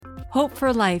Hope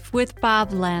for Life with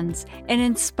Bob Lenz, an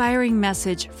inspiring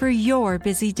message for your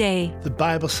busy day. The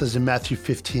Bible says in Matthew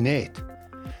 15:8,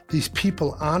 "These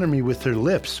people honor me with their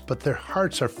lips, but their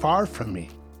hearts are far from me."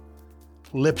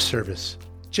 Lip service,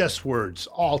 just words,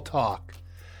 all talk.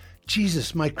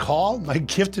 Jesus, my call, my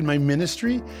gift, and my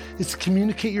ministry is to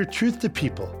communicate your truth to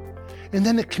people, and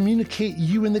then to communicate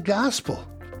you in the gospel.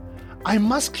 I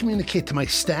must communicate to my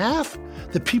staff,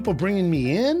 the people bringing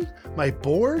me in, my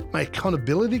board, my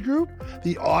accountability group,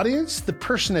 the audience, the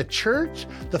person at church,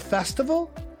 the festival.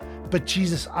 But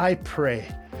Jesus, I pray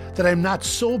that I'm not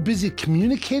so busy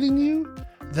communicating you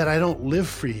that I don't live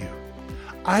for you.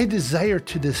 I desire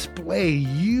to display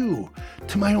you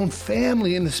to my own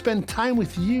family and to spend time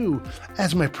with you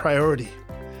as my priority,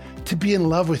 to be in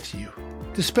love with you,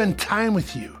 to spend time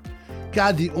with you.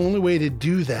 God, the only way to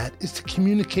do that is to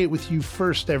communicate with you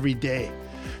first every day,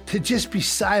 to just be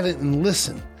silent and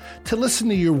listen, to listen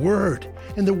to your word,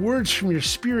 and the words from your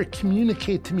spirit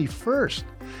communicate to me first.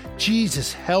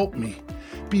 Jesus, help me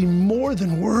be more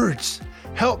than words.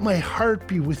 Help my heart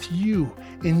be with you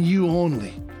and you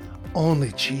only.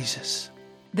 Only Jesus.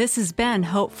 This has been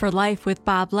Hope for Life with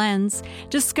Bob Lenz.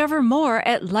 Discover more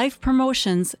at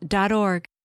lifepromotions.org.